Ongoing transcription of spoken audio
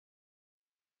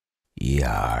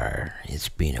Yar, it's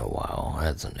been a while,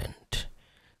 hasn't it?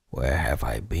 Where have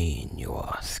I been, you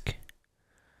ask?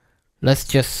 Let's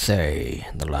just say,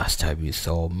 the last time you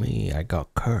saw me, I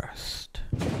got cursed.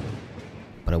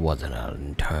 But it wasn't an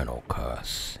internal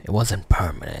curse. It wasn't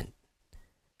permanent.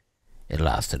 It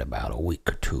lasted about a week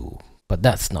or two, but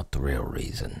that's not the real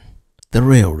reason. The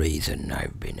real reason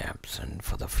I've been absent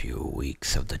for the few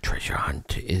weeks of the treasure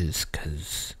hunt is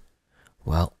 'cause,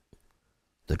 well,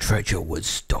 the treasure was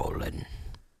stolen.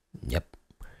 Yep,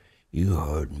 you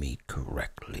heard me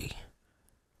correctly.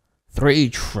 3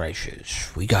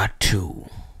 treasures. We got 2,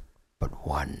 but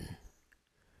one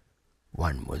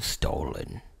was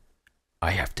stolen.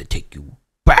 I have to take you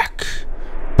back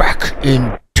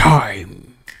in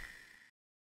time.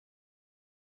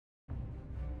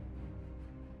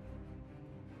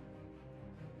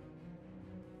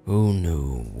 Who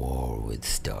knew war would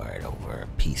start over a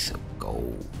piece of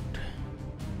gold?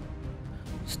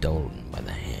 Stolen by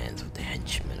the hands of the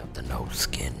henchmen of the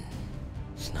No-Skin.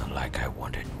 It's not like I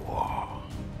wanted war.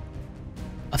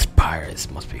 Us pirates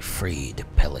must be free to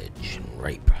pillage and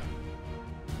rape.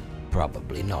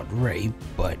 Probably not rape,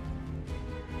 but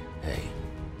hey,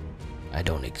 I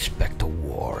don't expect a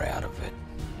war out of it.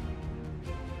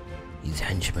 These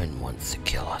henchmen wants to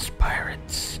kill us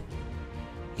pirates.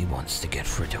 He wants to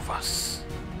get rid of us.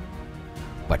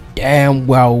 But damn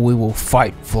well we will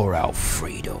fight for our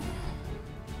freedom.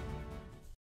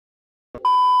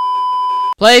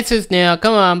 Places now,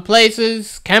 come on,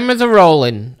 places. Cameras are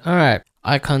rolling. Alright,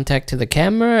 eye contact to the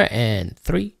camera, and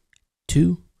 3,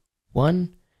 2,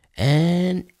 1,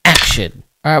 and action.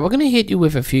 Alright, we're going to hit you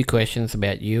with a few questions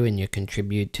about you and your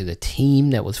contribute to the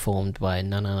team that was formed by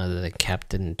none other than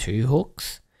Captain Two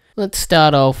Hooks. Let's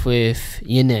start off with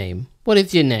your name. What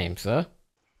is your name, sir?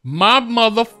 My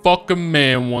motherfucking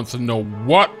man wants to know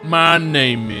what my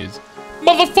name is.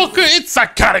 Motherfucker, it's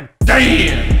Psychotic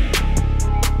Dan!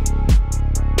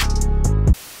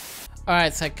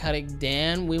 Alright, Psychotic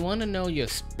Dan, we want to know your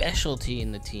specialty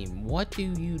in the team. What do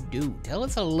you do? Tell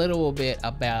us a little bit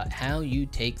about how you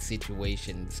take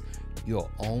situations your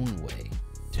own way.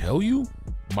 Tell you?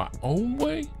 My own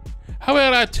way? How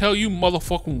about I tell you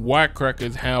motherfucking white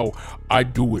crackers how I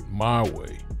do it my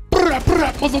way? Brah,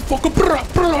 brah, motherfucker, brah,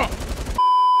 brah.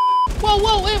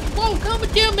 Whoa, calm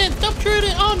it down, man. Stop trying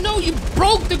to. Oh no, you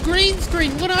broke the green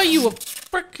screen. What are you, a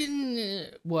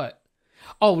freaking what?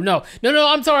 Oh no,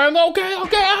 I'm sorry. I'm okay.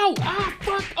 Ow,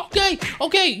 fuck.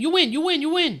 Okay. You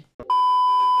win.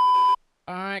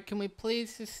 Alright, can we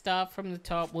please just start from the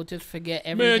top? We'll just forget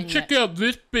everything. Man, check out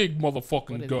this big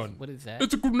motherfucking gun. What is that?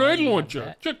 It's a grenade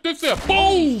launcher. Check this out.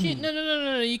 Holy Boom! shit,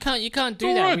 no, you can't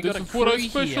do that. Alright, We this got a is what I crew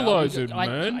specialize here. in,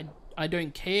 man. I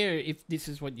don't care if this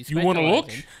is what you You specialize wanna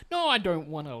look? in. No, I don't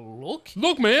want to look.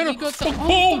 Look, man. You got some,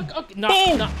 Boom! fuck, okay. No,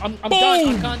 Boom! I'm Boom!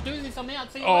 done. I can't do this. I'm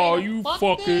out. See you Oh, later. you Fuck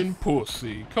fucking this.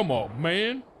 pussy. Come on,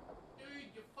 man. Dude,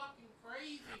 you're fucking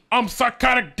crazy. I'm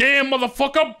Psychotic Dan,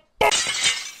 motherfucker.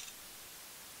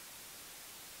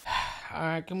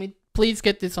 Alright, can we please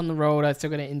get this on the road? I still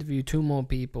gotta interview 2 more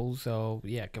people, so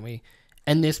yeah, can we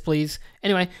end this, please?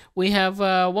 Anyway, we have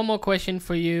one more question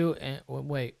for you.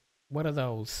 Wait, what are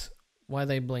those? Why are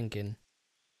they blinking?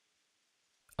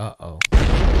 Uh-oh.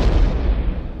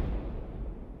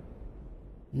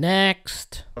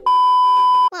 Next.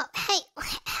 Well, hey,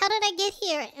 how did I get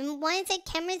here? And why is there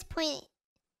cameras pointing?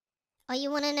 Oh,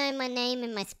 you want to know my name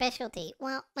and my specialty?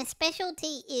 Well, my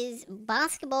specialty is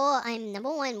basketball. I'm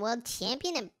 #1 world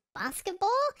champion at basketball.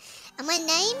 And my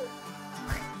name?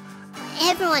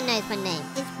 Everyone knows my name.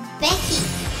 It's Becky.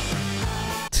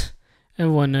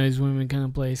 Everyone knows women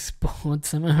can't play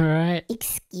sports, am I right?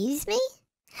 Excuse me?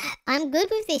 I'm good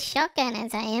with this shotgun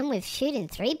as I am with shooting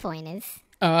 3-pointers.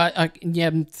 Yeah,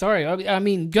 I'm sorry. I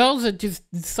mean, girls are just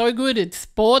so good at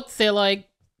sports. They're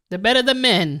better than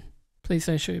men. Please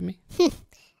don't shoot me.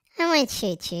 I won't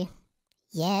shoot you.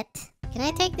 Yet. Can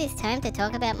I take this time to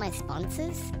talk about my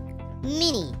sponsors?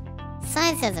 Mini.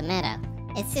 Size doesn't matter.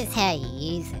 It's just how you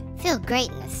use it. Feel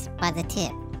greatness by the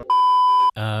tip.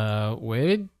 Where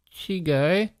did she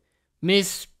go?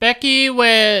 Miss Becky,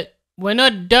 we're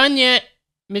not done yet.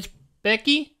 Miss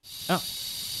Becky? Oh.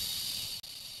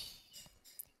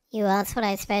 You asked what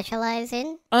I specialize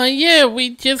in? Yeah,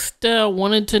 we just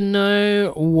wanted to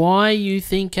know why you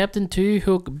think Captain Two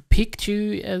Hook picked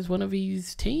you as one of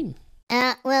his team.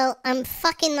 Well, I'm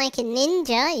fucking like a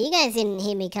ninja. You guys didn't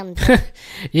hear me come through.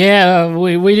 Yeah,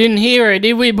 we didn't hear it,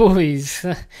 did we, boys?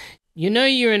 You know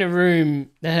you're in a room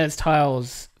that has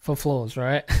tiles for floors,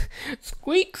 right?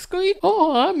 Squeak, squeak.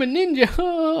 Oh, I'm a ninja.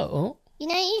 Oh. You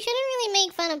know, you shouldn't really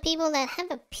make fun of people that have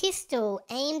a pistol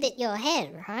aimed at your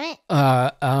head, right?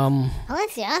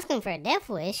 Unless you're asking for a death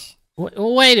wish.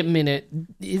 Wait a minute.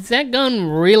 Is that gun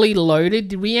really loaded?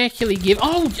 Did we actually give...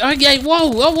 Oh, okay.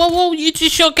 Whoa. You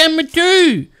just shot camera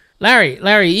 2.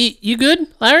 Larry, you good?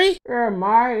 Larry? Yeah,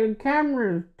 my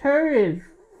camera 2 is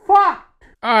fucked.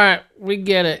 Alright, we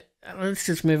get it. Let's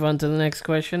just move on to the next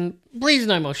question. Please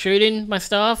no more shooting, my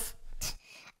staff.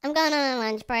 I'm going on a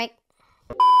lunch break.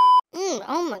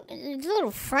 Oh my, these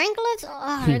little Franklins.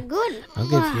 Oh, they're good. I'll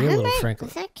give you a little Franklin.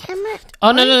 Is that camera?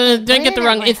 Oh, no, don't get the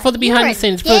wrong. It's for the behind the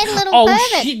scenes. You're a dead little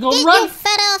pervert. Shit, go Get run. your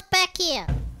fat ass back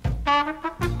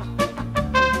here.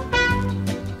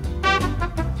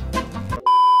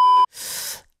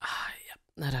 Yep,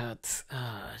 that hurts.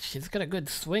 She's got a good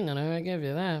swing on her, I give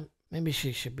you that. Maybe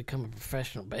she should become a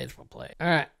professional baseball player.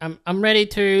 Alright, I'm ready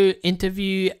to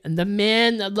interview the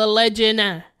man, the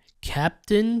legend,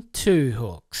 Captain Two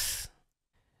Hooks.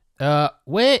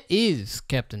 Where is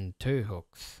Captain Two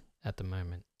Hooks at the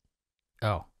moment?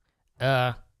 Oh,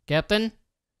 Captain?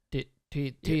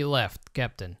 To your left,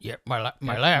 Captain. Yeah, my left.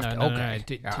 No, okay.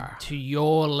 To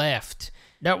your left.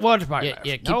 That was my left.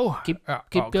 Keep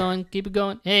Okay. going, keep it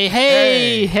going.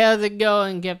 Hey, how's it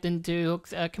going, Captain Two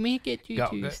Hooks? Can we get you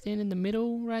to stand in the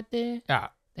middle right there?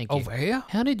 Thank you. Over here?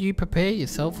 How did you prepare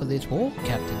yourself for this war,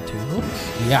 Captain Two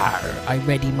Hooks? Yeah, I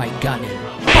ready my gun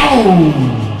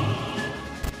and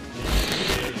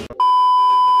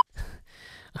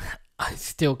I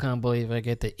still can't believe I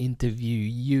get to interview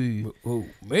you. oh,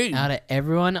 me? Out of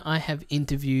everyone I have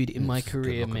interviewed in my It's a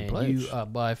career, good-looking man, place. you are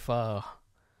by far.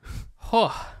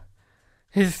 Oh,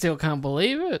 I still can't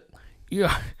believe it.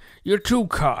 You're too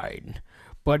kind.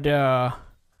 But I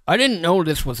didn't know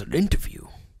this was an interview.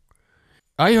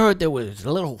 I heard there was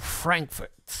little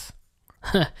Frankfurts.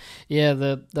 Yeah,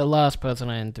 the last person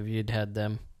I interviewed had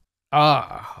them.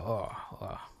 Okay.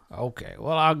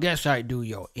 Well, I guess I do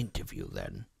your interview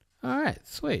then. Alright,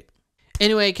 sweet.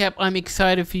 Anyway, Cap, I'm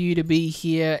excited for you to be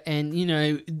here, and, you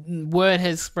know, word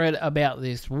has spread about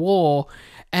this war,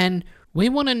 and we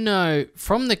want to know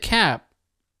from the Cap,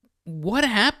 what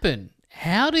happened?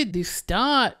 How did this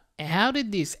start? How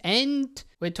did this end?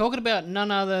 We're talking about none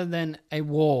other than a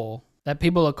war that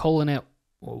people are calling it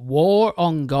War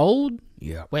on Gold,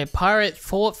 Yeah. where pirates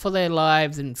fought for their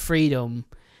lives and freedom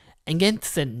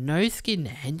against the no-skin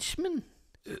henchman?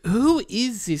 Who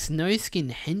is this no-skin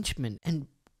henchman, and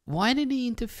why did he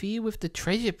interfere with the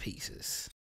treasure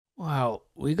pieces? Well,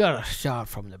 we gotta start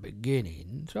from the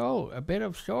beginning, so a bit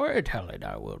of storytelling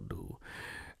I will do.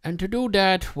 And to do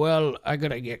that, well, I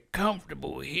gotta get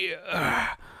comfortable here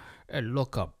and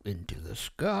look up into the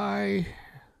sky,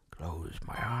 close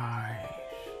my eyes.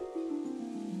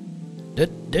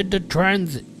 Did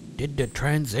the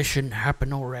transition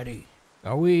happen already?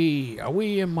 Are we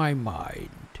in my mind?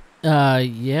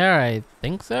 Yeah, I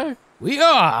think so. We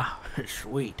are!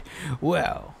 Sweet.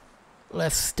 Well,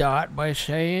 let's start by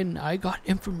saying I got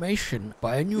information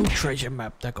by a new treasure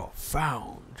map that got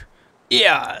found.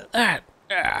 Yeah, that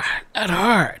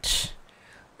hurts.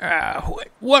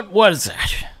 What was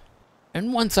that?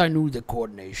 And once I knew the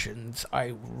coordinations,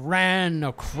 I ran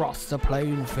across the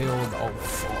playing field of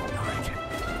Fortnite.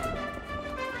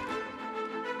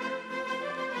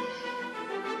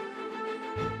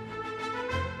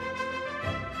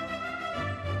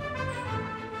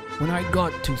 When I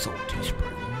got to Salty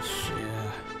Springs,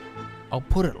 I'll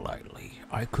put it lightly,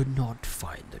 I could not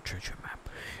find the treasure map.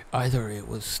 Either it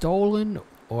was stolen,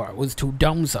 or I was too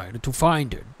dumbsided to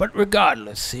find it. But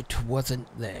regardless, it wasn't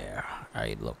there.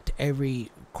 I looked every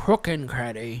crook and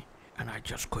cranny, and I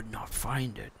just could not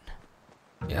find it.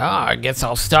 Yeah, I guess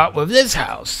I'll start with this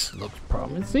house. Looks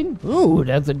promising. Ooh,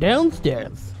 there's a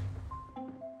downstairs.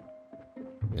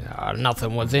 Yeah,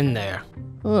 nothing was in there.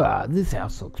 This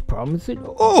house looks promising.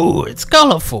 Oh, it's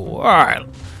colorful. Alright,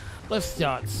 let's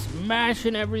start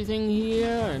smashing everything here,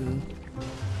 and...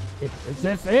 Is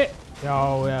this it?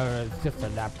 Oh, it's just a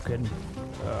napkin.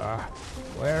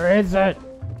 Where is it?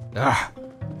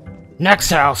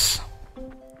 Next house.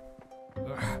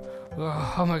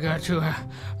 Oh my god,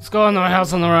 let's go on to my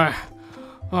house on the right.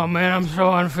 Oh man, I'm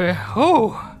so unfair.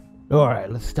 Oh!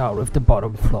 Alright, let's start with the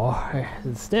bottom floor.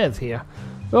 The stairs here.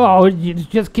 Oh, it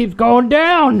just keeps going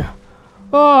down!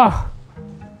 Oh!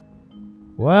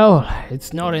 Well,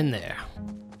 it's not in there.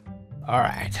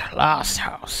 Alright, last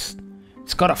house.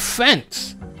 It's got a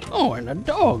fence. Oh, and a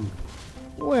dog.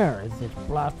 Where is this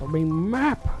blasphemy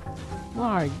map?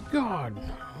 My god.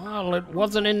 Well, it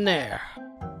wasn't in there.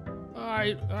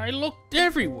 I looked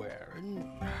everywhere, and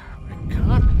I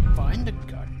can't find the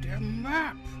goddamn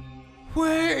map.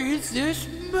 Where is this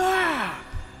map?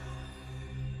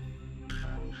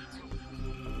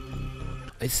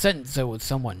 I sensed there was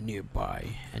someone nearby,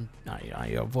 and I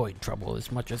avoid trouble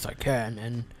as much as I can,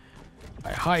 and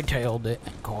I hightailed it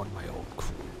and called my old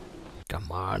crew.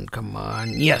 Come on, come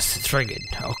on. Yes, it's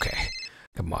rigged. Okay.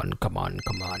 Come on, come on,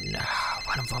 come on.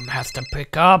 One of them has to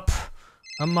pick up.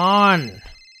 Come on.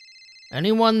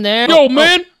 Anyone there? Yo,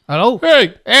 man! Hello?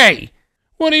 Hey! Hey!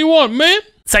 What do you want, man?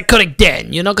 Psychotic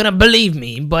Dan, you're not gonna believe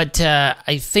me, but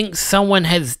I think someone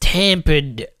has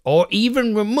tampered or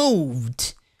even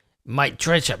removed my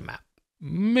treasure map.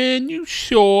 Man, you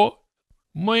sure?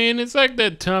 Man, it's like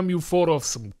that time you fought off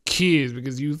some kids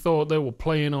because you thought they were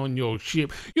playing on your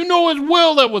ship. You know as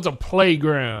well that was a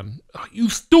playground. You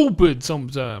stupid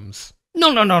sometimes.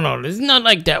 No, it's not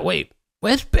like that. Wait,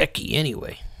 where's Becky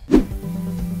anyway?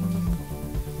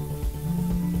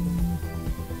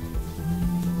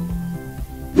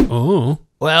 Oh.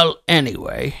 Well,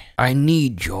 anyway, I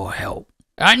need your help.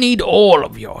 I need all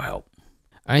of your help.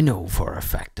 I know for a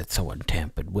fact that someone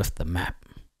tampered with the map.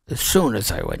 As soon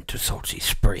as I went to Salty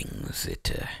Springs,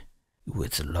 it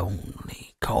was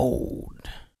lonely, cold.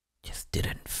 Just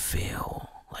didn't feel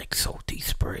like Salty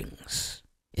Springs.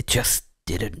 It just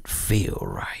didn't feel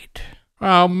right.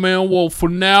 Oh, man, well, for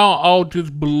now, I'll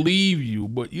just believe you.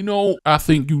 But, you know, I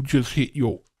think you just hit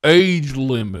your age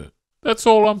limit. That's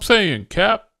all I'm saying,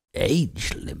 Cap.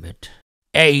 Age limit?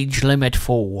 Age limit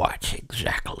for what,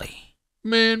 exactly?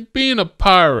 Man, being a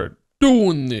pirate,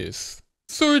 doing this,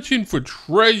 searching for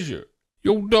treasure.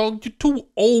 Yo, dog, you're too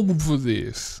old for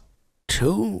this.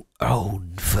 Too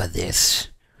old for this?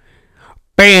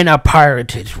 Being a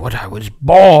pirate is what I was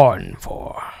born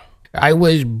for. I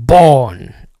was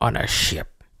born on a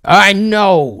ship. I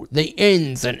know the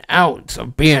ins and outs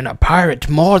of being a pirate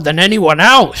more than anyone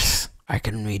else. I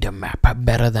can read a map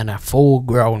better than a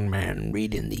full-grown man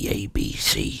reading the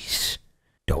ABCs.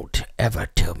 Don't ever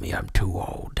tell me I'm too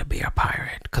old to be a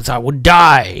pirate, 'cause I will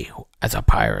die as a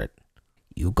pirate.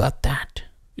 You got that?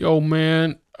 Yo,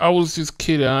 man, I was just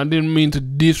kidding. I didn't mean to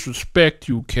disrespect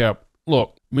you, Cap.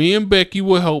 Look, me and Becky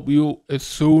will help you as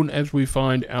soon as we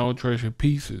find our treasure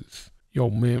pieces. Yo,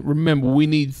 man, remember, we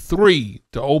need 3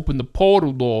 to open the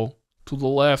portal door to the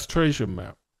last treasure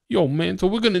map. Yo, man, so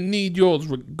we're gonna need yours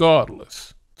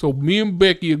regardless. So me and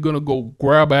Becky are gonna go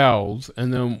grab ours,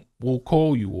 and then we'll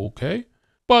call you, okay?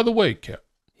 By the way, Cap.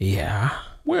 Yeah?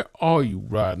 Where are you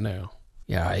right now?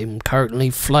 Yeah, I'm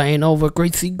currently flying over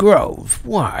Gracie Grove.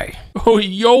 Why? Oh,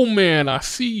 yo, man, I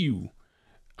see you.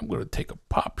 I'm gonna take a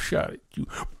pop shot at you.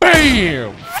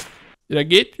 BAM! Did I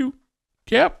get you,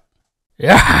 Cap?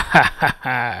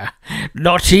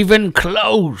 Not even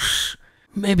close.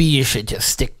 Maybe you should just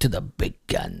stick to the big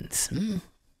guns.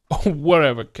 Oh,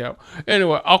 whatever, Cap.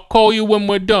 Anyway, I'll call you when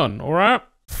we're done, alright?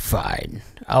 Fine.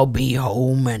 I'll be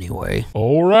home anyway.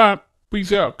 Alright.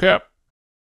 Peace out, Cap.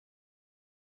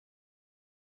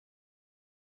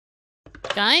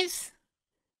 Guys?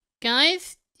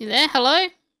 Guys? You there? Hello?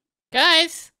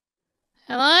 Guys?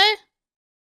 Hello?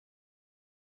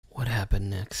 What happened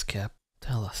next, Cap?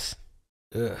 Tell us.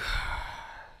 Ugh.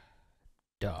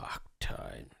 Dark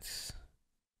times.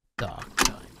 Dark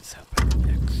times happen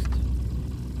next.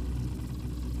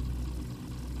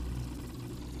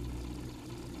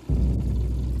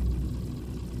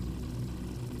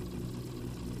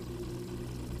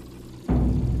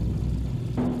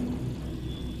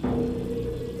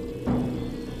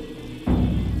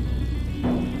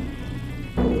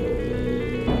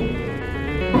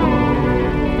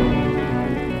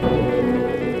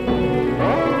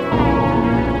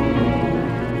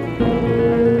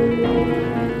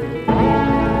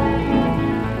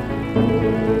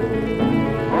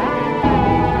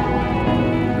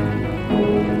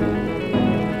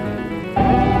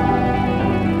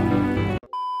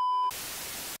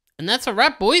 And that's a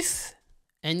wrap, boys.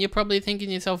 And you're probably thinking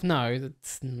to yourself, no,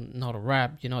 that's not a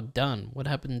wrap. You're not done. What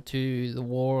happened to the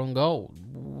war on gold?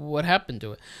 What happened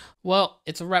to it? Well,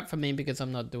 it's a wrap for me because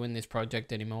I'm not doing this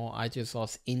project anymore. I just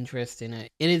lost interest in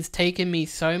it. It has taken me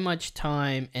so much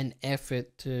time and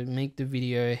effort to make the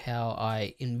video how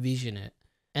I envision it.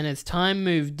 And as time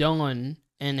moved on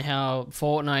and how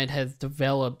Fortnite has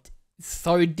developed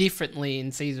so differently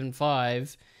in Season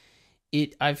 5,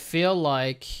 I feel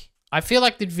like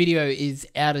the video is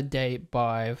out of date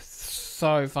by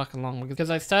so fucking long, because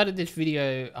I started this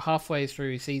video halfway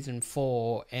through Season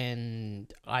 4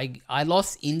 and I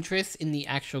lost interest in the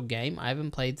actual game. I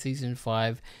haven't played Season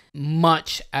 5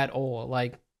 much at all,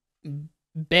 like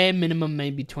bare minimum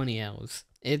maybe 20 hours.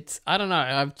 I don't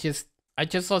know, I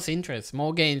just lost interest.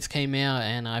 More games came out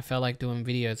and I felt like doing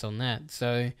videos on that.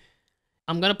 So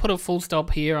I'm going to put a full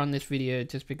stop here on this video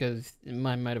just because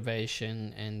my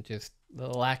motivation and just the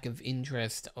lack of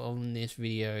interest on this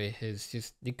video has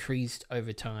just decreased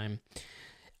over time.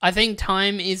 I think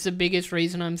time is the biggest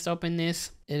reason I'm stopping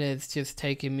this. It has just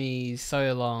taken me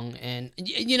so long, and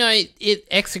you know, it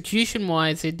execution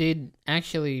wise, it did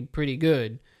actually pretty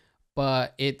good,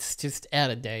 but it's just out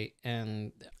of date,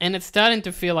 and it's starting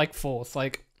to feel like forced.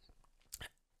 Like,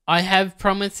 I have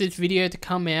promised this video to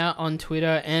come out on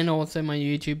Twitter and also my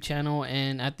YouTube channel,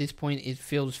 and at this point it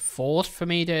feels forced for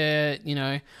me to, you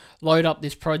know, load up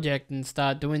this project and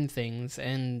start doing things,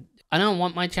 and I don't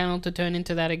want my channel to turn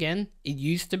into that again. It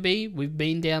used to be. We've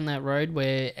been down that road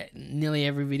where nearly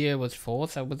every video was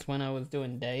forced. That was when I was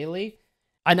doing daily.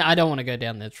 I don't want to go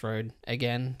down this road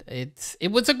again.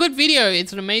 It was a good video.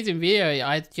 It's an amazing video.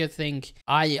 I just think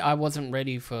I wasn't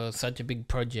ready for such a big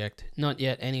project. Not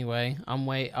yet anyway.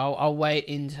 I'll wait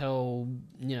until,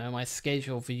 you know, my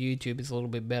schedule for YouTube is a little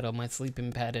bit better. My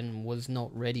sleeping pattern was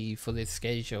not ready for this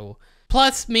schedule.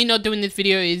 Plus, me not doing this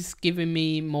video is giving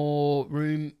me more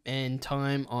room and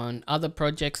time on other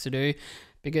projects to do,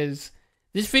 because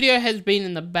this video has been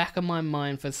in the back of my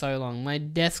mind for so long. My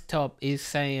desktop is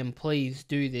saying, please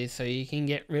do this so you can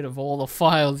get rid of all the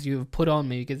files you've put on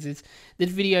me, because this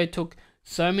video took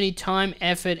so many time,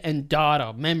 effort, and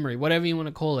data, memory, whatever you want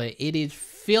to call it. It is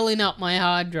filling up my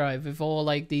hard drive with all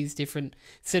like these different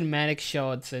cinematic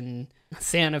shots and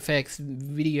sound effects,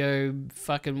 video,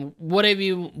 fucking whatever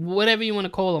you want to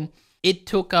call them. It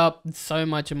took up so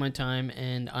much of my time,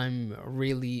 and I'm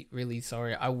really, really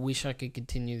sorry. I wish I could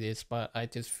continue this, but I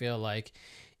just feel like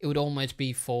it would almost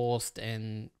be forced,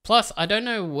 and plus, I don't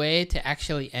know where to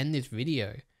actually end this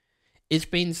video. It's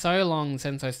been so long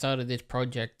since I started this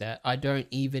project that I don't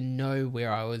even know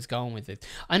where I was going with it.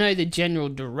 I know the general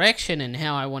direction and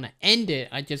how I want to end it,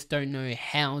 I just don't know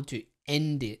how to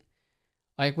end it.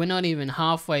 Like, we're not even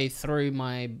halfway through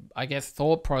my, I guess,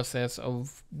 thought process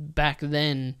of back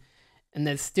then, and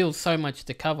there's still so much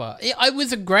to cover. It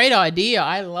was a great idea.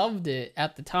 I loved it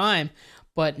at the time.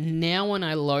 But now when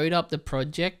I load up the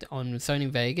project on Sony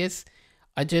Vegas,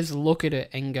 I just look at it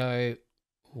and go,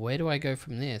 where do I go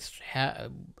from this? How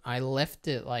I left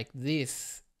it like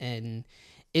this, and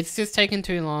it's just taken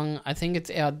too long. I think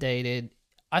it's outdated.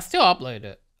 I still upload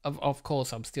it. Of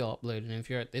course, I'm still uploading. If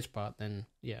you're at this part, then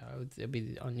yeah, it'll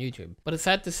be on YouTube. But it's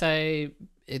sad to say,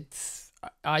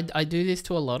 I do this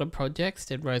to a lot of projects,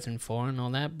 Dead Rising 4 and all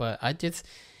that, but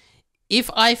if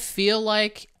I feel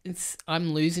like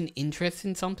I'm losing interest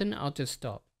in something, I'll just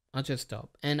stop.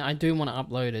 And I do want to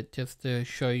upload it just to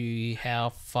show you how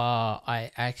far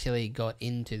I actually got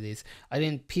into this. I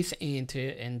didn't piss into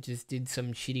it and just did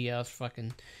some shitty ass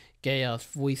fucking gay ass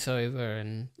voiceover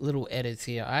and little edits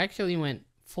here. I actually went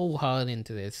full hard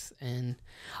into this, and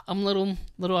I'm a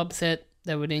little upset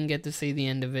that we didn't get to see the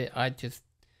end of it. I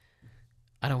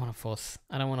don't want to force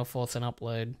an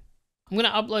upload. I'm going to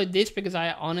upload this because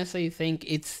I honestly think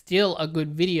it's still a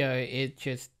good video. It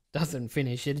just doesn't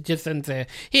finish. It just doesn't say,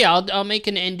 here, I'll make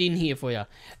an ending here for you.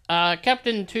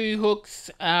 Captain Two Hooks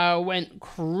went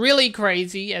really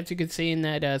crazy, as you can see in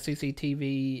that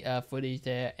CCTV footage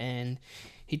there, and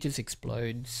he just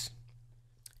explodes.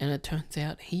 And it turns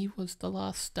out he was the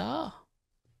last star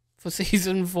for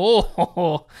Season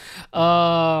 4.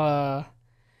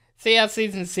 See how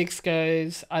Season 6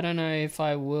 goes. I don't know if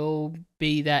I will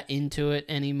be that into it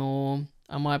anymore.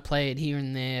 I might play it here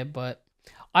and there, but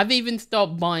I've even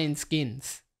stopped buying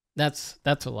skins. That's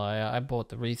a lie. I bought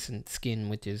the recent skin,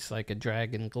 which is like a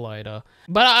dragon glider.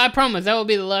 But I promise that will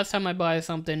be the last time I buy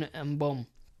something, and boom.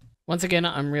 Once again,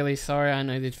 I'm really sorry. I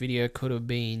know this video could have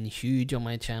been huge on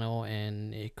my channel,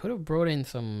 and it could have brought in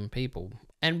some people.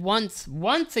 And once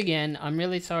again, I'm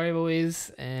really sorry,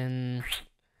 boys, and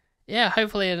yeah,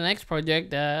 hopefully in the next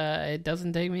project, it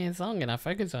doesn't take me as long and I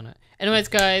focus on it. Anyways,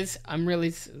 guys,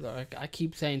 I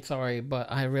keep saying sorry,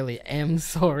 but I really am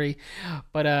sorry.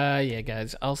 But yeah,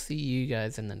 guys, I'll see you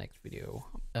guys in the next video.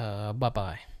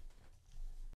 Bye-bye.